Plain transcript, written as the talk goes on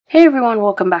Hey everyone,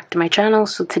 welcome back to my channel.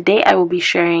 So today I will be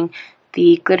sharing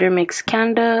the Glitter Mix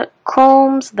Canada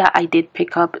chromes that I did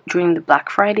pick up during the Black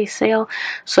Friday sale.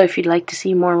 So if you'd like to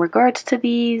see more in regards to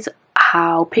these,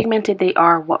 how pigmented they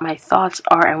are, what my thoughts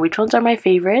are, and which ones are my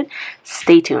favorite,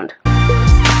 stay tuned.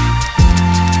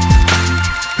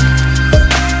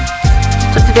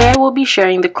 So today I will be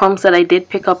sharing the chromes that I did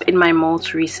pick up in my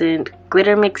most recent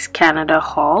Glitter Mix Canada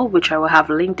haul, which I will have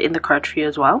linked in the card for you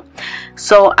as well.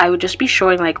 So I would just be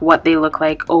showing like what they look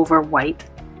like over white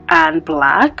and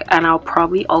black, and I'll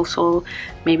probably also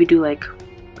maybe do like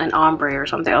an ombre or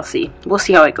something. We'll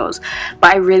see how it goes.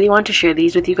 But I really want to share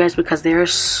these with you guys because they're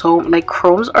so, like,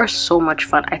 chromes are so much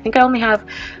fun. I think I only have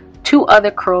 2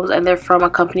 other chromes and they're from a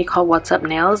company called What's Up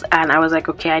Nails, and I was like,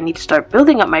 okay, I need to start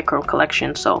building up my chrome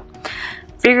collection. So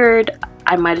figured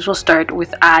I might as well start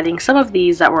with adding some of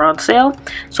these that were on sale.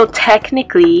 So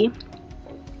technically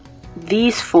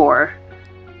these 4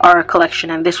 are a collection,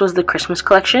 and this was the Christmas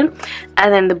collection,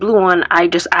 and then the blue one I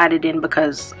just added in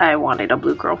because I wanted a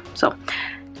blue chrome. So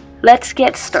let's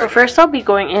get started. So first I'll be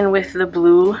going in with the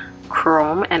blue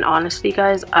chrome, and honestly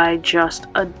guys, I just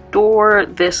adore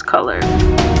this color.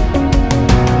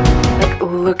 Like,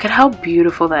 look at how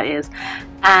beautiful that is.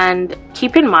 And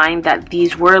keep in mind that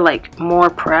these were like more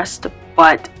pressed,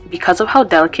 but because of how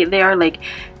delicate they are, like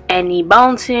any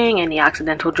bouncing, any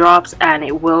accidental drops, and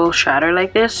it will shatter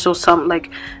like this. So some, like,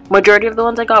 majority of the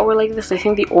ones I got were like this. I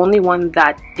think the only one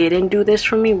that didn't do this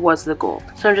for me was the gold.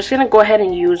 So I'm just gonna go ahead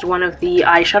and use one of the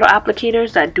eyeshadow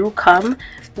applicators that do come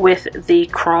with the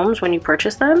chromes when you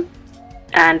purchase them.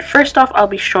 And first off, I'll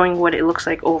be showing what it looks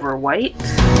like over white.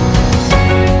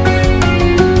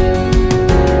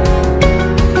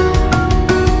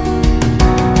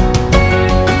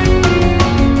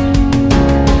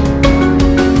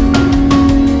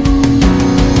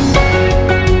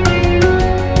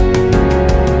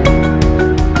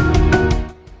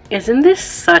 Isn't this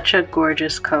such a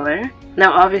gorgeous color?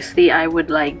 Now obviously I would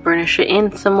like burnish it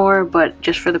in some more, but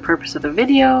just for the purpose of the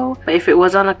video. But if it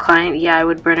was on a client, yeah, I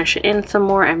would burnish it in some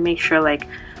more and make sure like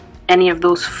any of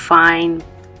those fine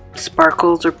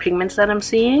sparkles or pigments that I'm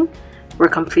seeing were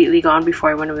completely gone before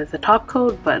I went with the top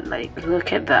coat. But like,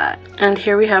 look at that. And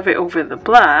here we have it over the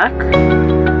black.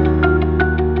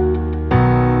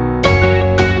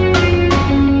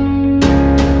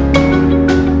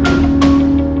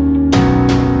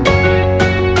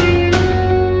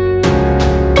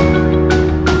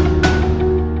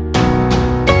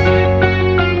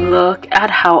 At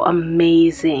how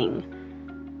amazing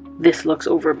this looks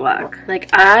over black. Like,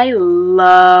 I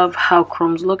love how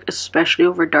chromes look, especially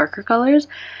over darker colors,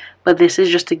 but this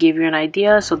is just to give you an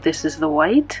idea. So this is the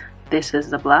white, this is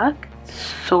the black.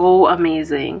 So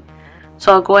amazing.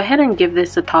 So I'll go ahead and give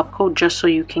this a top coat just so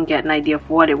you can get an idea of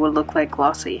what it would look like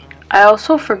glossy. I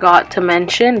also forgot to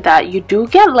mention that you do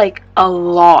get like a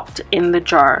lot in the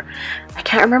jar. I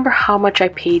can't remember how much I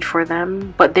paid for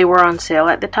them, but they were on sale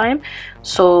at the time.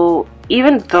 So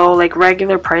even though like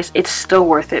regular price, it's still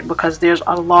worth it because there's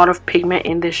a lot of pigment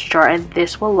in this jar, and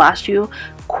this will last you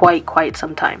quite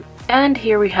some time. And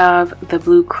here we have the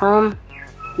blue chrome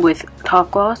with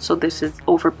top gloss. So this is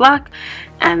over black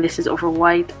and this is over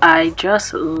white. I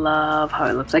just love how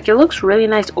it looks. Like, it looks really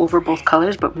nice over both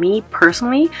colors, but me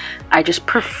personally, I just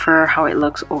prefer how it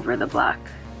looks over the black.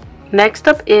 Next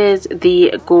up is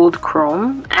the gold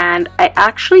chrome, and I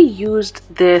actually used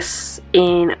this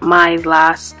in my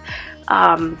last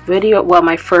video, well,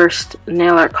 my first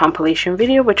nail art compilation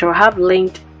video, which I'll have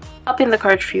linked up in the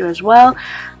card for you as well.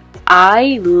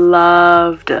 I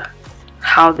loved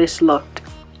how this looked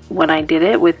when I did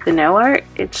it with the nail art.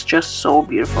 It's just so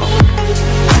beautiful.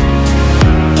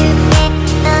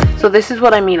 So this is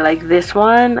what I mean, like this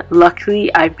one,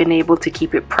 luckily I've been able to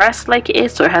keep it pressed like it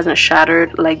is, so it hasn't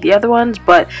shattered like the other ones,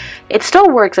 but it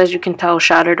still works, as you can tell,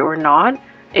 shattered or not.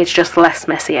 It's just less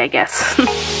messy, I guess.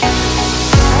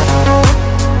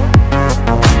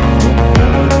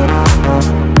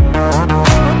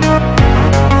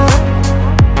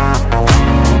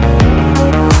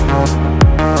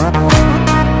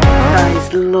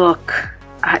 Look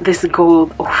at this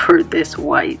gold over this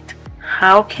white.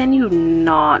 How can you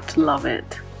not love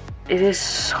it? It is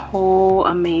so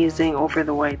amazing over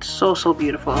the white. So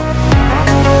beautiful.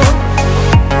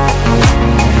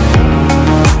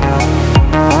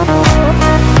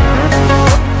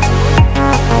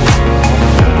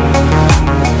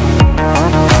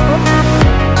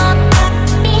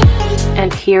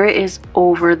 And here it is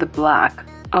over the black.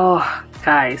 Oh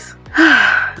guys,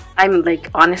 I'm like,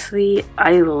 honestly,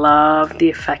 I love the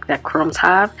effect that chromes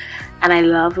have, and I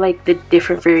love like the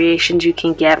different variations you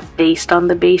can get based on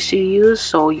the base you use.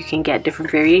 So you can get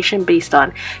different variation based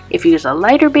on if you use a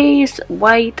lighter base,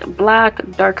 white, black,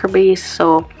 darker base.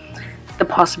 So the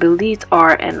possibilities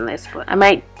are endless. But I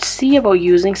might see about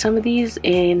using some of these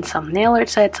in some nail art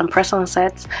sets, some press on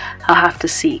sets. I'll have to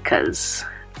see, because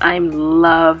I'm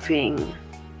loving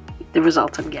the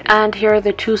results I'm getting. And here are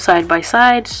the two side by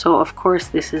side. So of course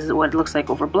this is what it looks like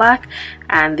over black,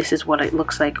 and this is what it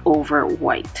looks like over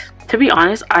white. To be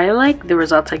honest, I like the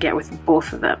results I get with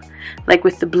both of them. Like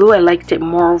with the blue, I liked it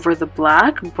more over the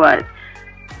black, but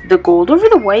the gold over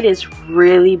the white is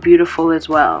really beautiful as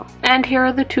well. And here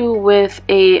are the two with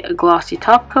a glossy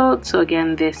top coat. So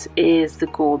again, this is the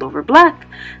gold over black,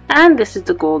 and this is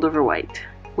the gold over white.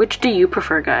 Which do you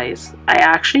prefer, guys? I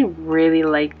actually really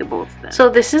like the both of them. So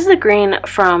this is the green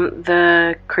from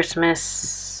the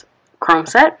Christmas chrome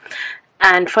set.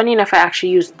 And funny enough, I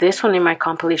actually used this one in my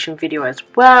compilation video as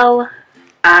well.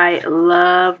 I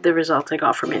love the results I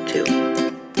got from it too.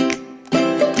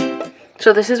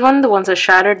 So this is one of the ones that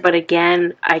shattered, but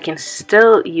again, I can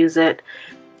still use it.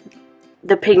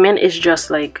 The pigment is just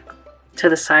like to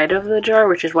the side of the jar,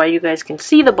 which is why you guys can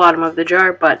see the bottom of the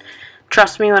jar. But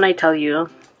trust me when I tell you,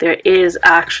 there is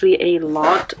actually a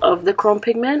lot of the chrome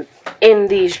pigment in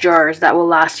these jars that will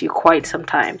last you quite some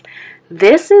time.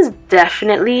 This is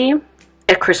definitely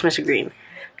a Christmas green.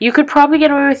 You could probably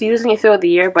get away with using it throughout the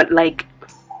year, but like,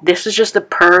 this is just the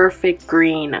perfect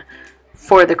green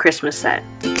for the Christmas set.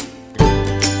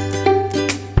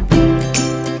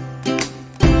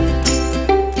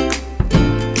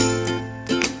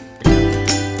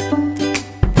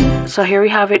 So here we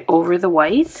have it over the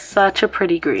white. Such a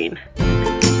pretty green.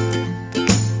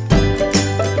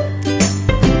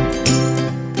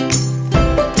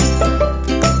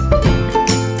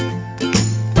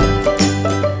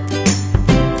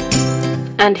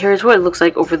 And here's what it looks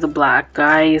like over the black,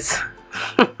 guys.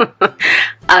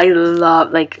 I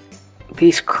love, like,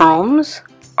 these chromes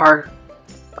are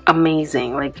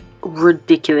amazing, like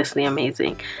ridiculously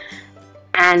amazing.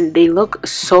 And they look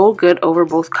so good over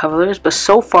both colors, but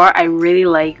so far I really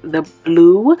like the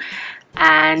blue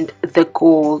and the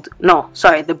gold. No,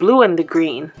 sorry, the blue and the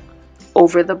green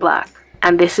over the black.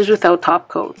 And this is without top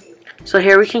coat. So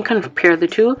here we can compare the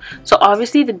two. So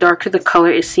obviously the darker the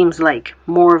color, it seems like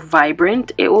more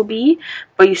vibrant it will be,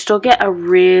 but you still get a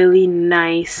really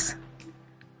nice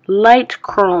light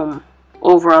chrome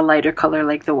over a lighter color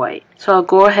like the white. So I'll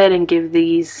go ahead and give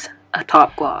these a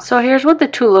top gloss. So here's what the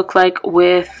two look like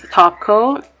with top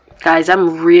coat. Guys,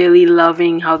 I'm really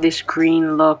loving how this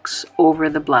green looks over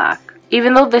the black.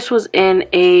 Even though this was in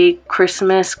a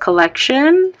Christmas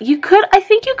collection, I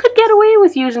think you could get away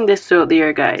with using this throughout the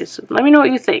year, guys. Let me know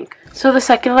what you think. So the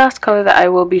second last color that I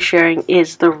will be sharing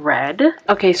is the red.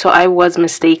 Okay, so I was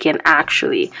mistaken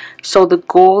actually. So the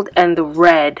gold and the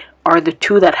red are the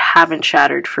two that haven't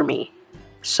shattered for me.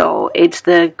 So it's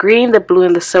the green, the blue,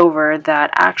 and the silver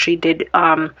that actually did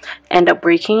end up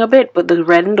breaking a bit, but the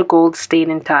red and the gold stayed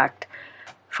intact.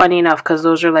 Funny enough, because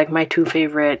those are like my two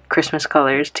favorite Christmas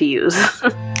colors to use.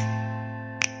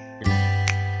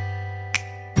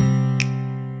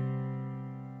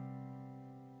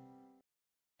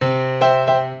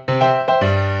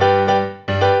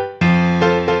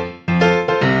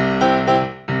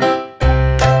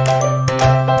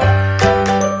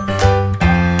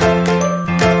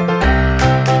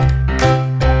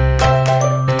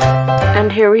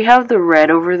 And here we have the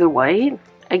red over the white.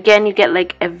 Again, you get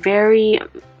like a very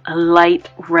light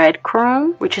red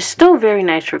chrome, which is still very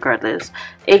nice regardless.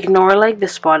 Ignore like the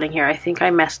spotting here. I think I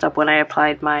messed up when I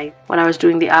applied when I was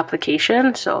doing the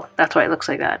application, so that's why it looks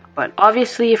like that. But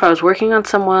obviously if I was working on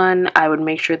someone, I would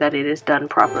make sure that it is done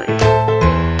properly.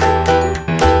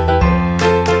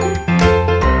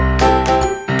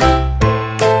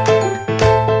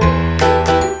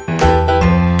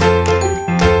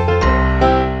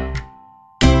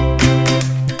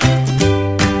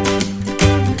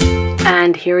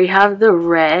 And here we have the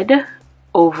red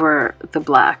over the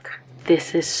black.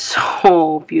 This is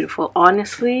so beautiful.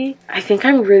 Honestly, I think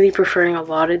I'm really preferring a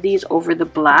lot of these over the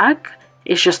black.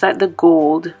 It's just that the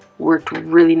gold worked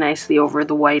really nicely over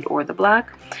the white or the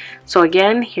black. So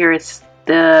again, here it's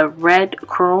the red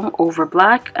chrome over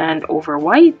black and over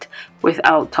white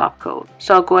without top coat.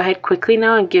 So I'll go ahead quickly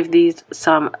now and give these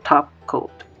some top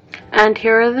coat. And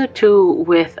here are the two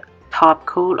with top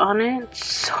coat on it.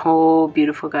 So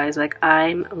beautiful, guys. Like,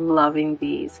 I'm loving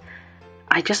these.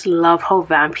 I just love how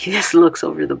vampy this looks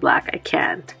over the black. I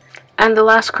can't. And the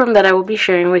last chrome that I will be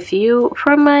sharing with you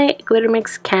from my Glitter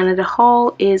Mix Canada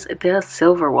haul is the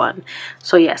silver one.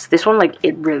 So yes, this one, like,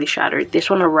 it really shattered. This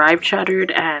one arrived shattered,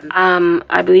 and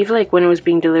I believe, like, when it was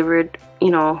being delivered,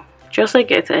 you know, just like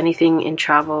if anything in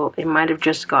travel, it might have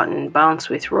just gotten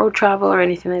bounced with road travel or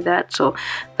anything like that. So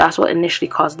that's what initially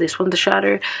caused this one to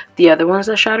shatter. The other ones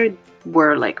that shattered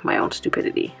were like my own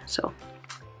stupidity. So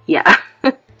yeah.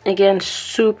 Again,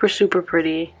 super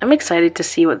pretty. I'm excited to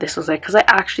see what this looks like, because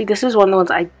this is one of the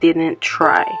ones I didn't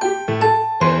try.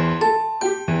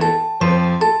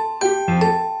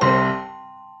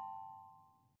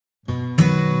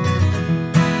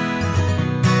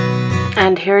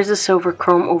 And here's the silver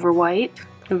chrome over white.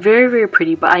 Very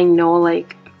pretty, but I know,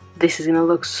 like, this is gonna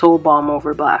look so bomb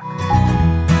over black.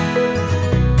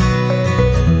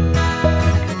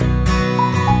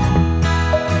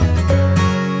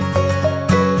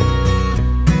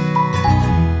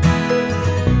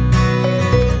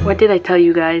 What did I tell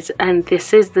you guys? And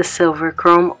this is the silver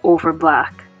chrome over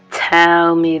black.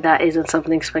 Tell me that isn't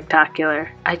something spectacular.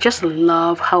 I just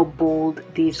love how bold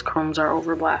these chromes are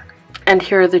over black. And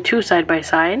here are the two side by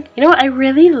side. You know what? I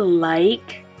really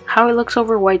like how it looks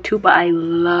over white too, but I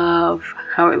love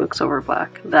how it looks over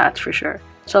black. That's for sure.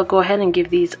 So I'll go ahead and give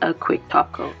these a quick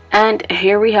top coat. And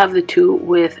here we have the two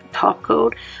with top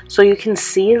coat. So you can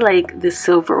see, like, the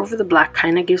silver over the black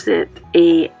kind of gives it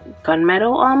a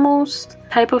gunmetal almost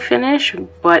type of finish,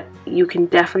 but you can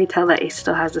definitely tell that it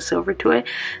still has the silver to it.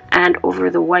 And over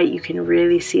the white, you can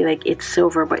really see, like, it's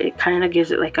silver, but it kind of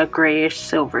gives it like a grayish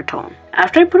silver tone.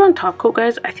 After I put on top coat,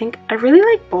 guys, I think I really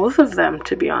like both of them,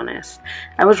 to be honest.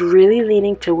 I was really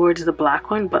leaning towards the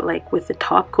black one, but like with the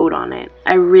top coat on it,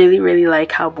 I really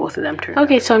like how both of them turned out.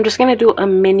 Okay, so I'm just gonna do a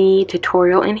mini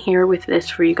tutorial in here with this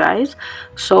for you guys.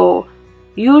 So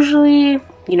usually,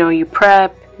 you know, you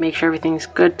prep, make sure everything's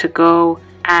good to go,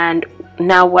 and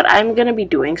now what I'm going to be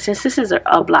doing, since this is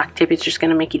a black tip, it's just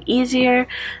going to make it easier.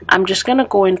 I'm just going to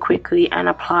go in quickly and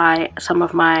apply some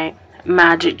of my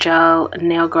Magic Gel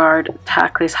Nail Guard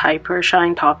Tackless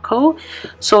HyperShine top coat.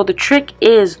 So the trick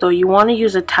is, though, you want to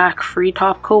use a tack-free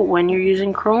top coat when you're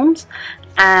using chromes,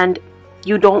 and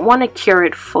you don't want to cure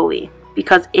it fully,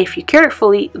 because if you cure it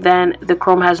fully, then the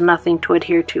chrome has nothing to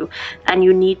adhere to, and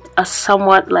you need a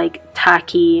somewhat like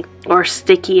tacky or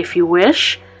sticky, if you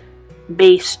wish,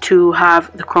 base to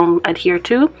have the chrome adhere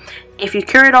to. If you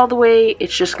cure it all the way,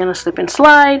 it's just gonna slip and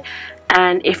slide.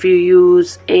 And if you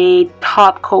use a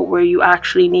top coat where you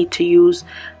actually need to use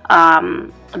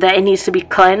that it needs to be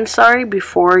cleansed,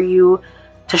 before you,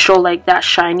 to show like that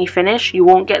shiny finish, you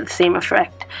won't get the same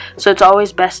effect. So it's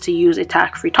always best to use a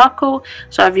tack-free top coat.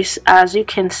 So as you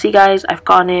can see, guys, I've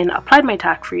gone in, applied my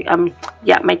tack-free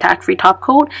top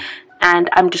coat,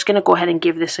 and I'm just going to go ahead and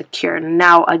give this a cure.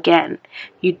 Now, again,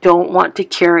 you don't want to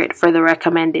cure it for the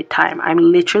recommended time. I'm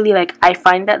literally, like, I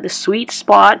find that the sweet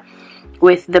spot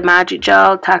with the Magic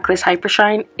Gel Tackless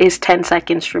HyperShine is 10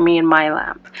 seconds for me in my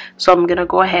lamp. So I'm going to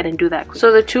go ahead and do that.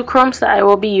 So the two chromes that I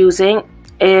will be using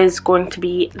is going to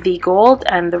be the gold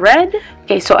and the red.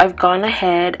 Okay, so I've gone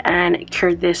ahead and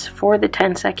cured this for the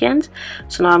 10 seconds.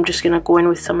 So now I'm just going to go in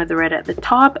with some of the red at the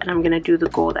top, and I'm going to do the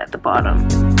gold at the bottom.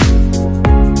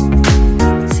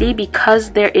 See,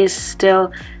 because there is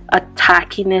still a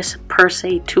tackiness per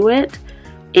se to it,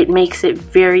 it makes it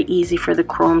very easy for the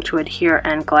chrome to adhere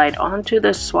and glide onto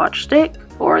the swatch stick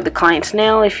or the client's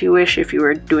nail, if you wish, if you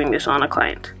were doing this on a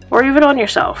client or even on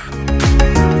yourself.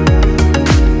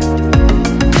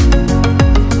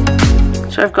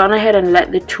 So I've gone ahead and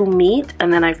let the two meet,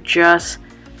 and then I've just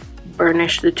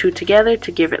burnished the two together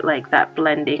to give it like that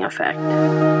blending effect.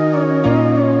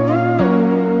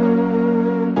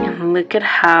 Look at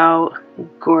how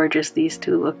gorgeous these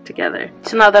two look together.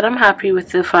 So now that I'm happy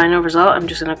with the final result, I'm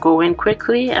just going to go in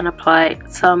quickly and apply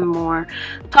some more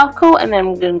top coat, and then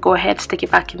I'm going to go ahead, stick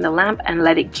it back in the lamp, and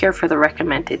let it cure for the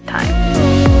recommended time.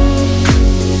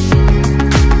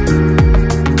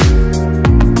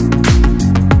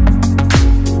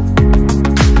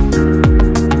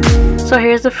 So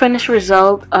here's the finished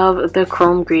result of the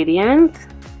chrome gradient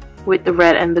with the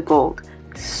red and the gold.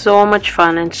 So much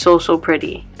fun and so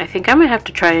pretty. I think I might have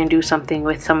to try and do something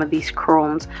with some of these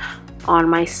chromes on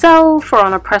myself or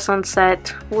on a press-on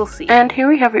set. We'll see. And here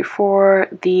we have it for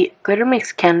the Glitter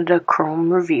Mix Canada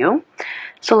chrome review.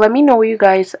 So let me know what you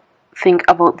guys think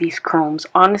about these chromes.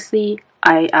 Honestly,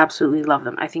 I absolutely love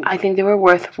them. I think they were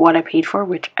worth what I paid for,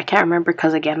 which I can't remember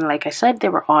because, again, like I said, they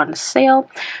were on sale.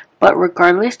 But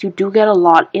regardless, you do get a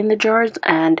lot in the jars,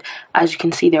 and as you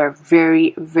can see, they're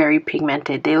very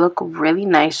pigmented. They look really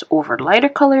nice over lighter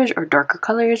colors or darker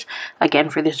colors.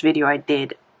 Again, for this video, I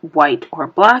did white or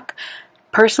black.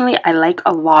 Personally, I like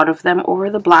a lot of them over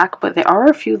the black, but there are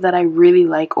a few that I really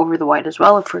like over the white as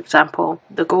well. For example,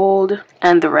 the gold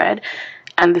and the red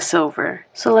and the silver.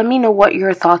 So let me know what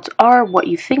your thoughts are, what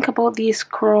you think about these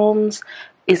chromes.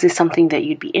 Is this something that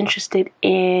you'd be interested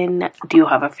in? Do you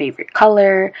have a favorite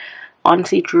color?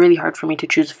 Honestly, it's really hard for me to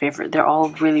choose a favorite. They're all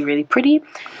really, really pretty.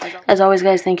 As always,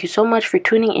 guys, thank you so much for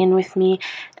tuning in with me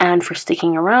and for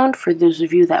sticking around. For those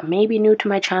of you that may be new to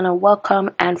my channel,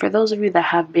 welcome. And for those of you that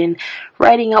have been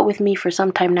riding out with me for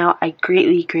some time now, I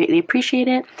greatly, greatly appreciate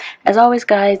it. As always,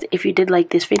 guys, if you did like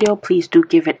this video, please do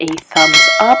give it a thumbs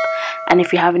up. And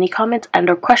if you have any comments and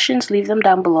or questions, leave them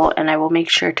down below and I will make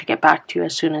sure to get back to you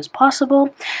as soon as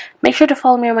possible. Make sure to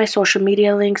follow me on my social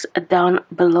media links down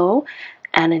below.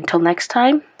 And until next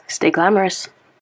time, stay glamorous.